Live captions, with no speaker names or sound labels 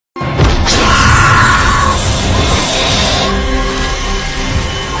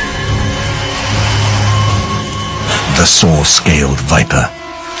the saw-scaled viper.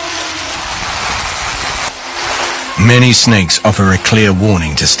 Many snakes offer a clear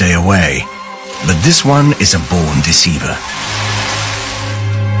warning to stay away, but this one is a born deceiver.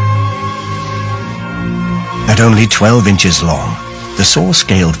 At only 12 inches long, the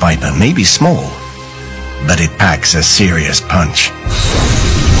saw-scaled viper may be small, but it packs a serious punch.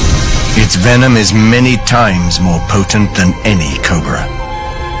 Its venom is many times more potent than any cobra.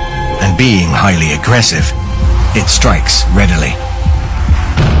 And being highly aggressive, it strikes readily.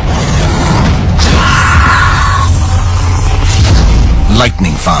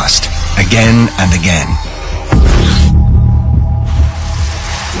 Lightning fast, again and again.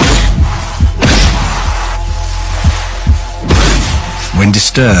 When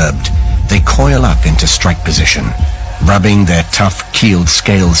disturbed, they coil up into strike position, rubbing their tough keeled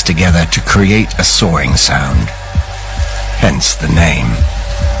scales together to create a sawing sound. Hence the name.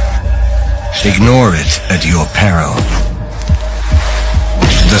 Ignore it at your peril.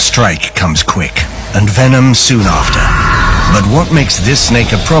 The strike comes quick, and venom soon after. But what makes this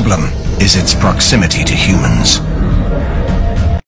snake a problem is its proximity to humans.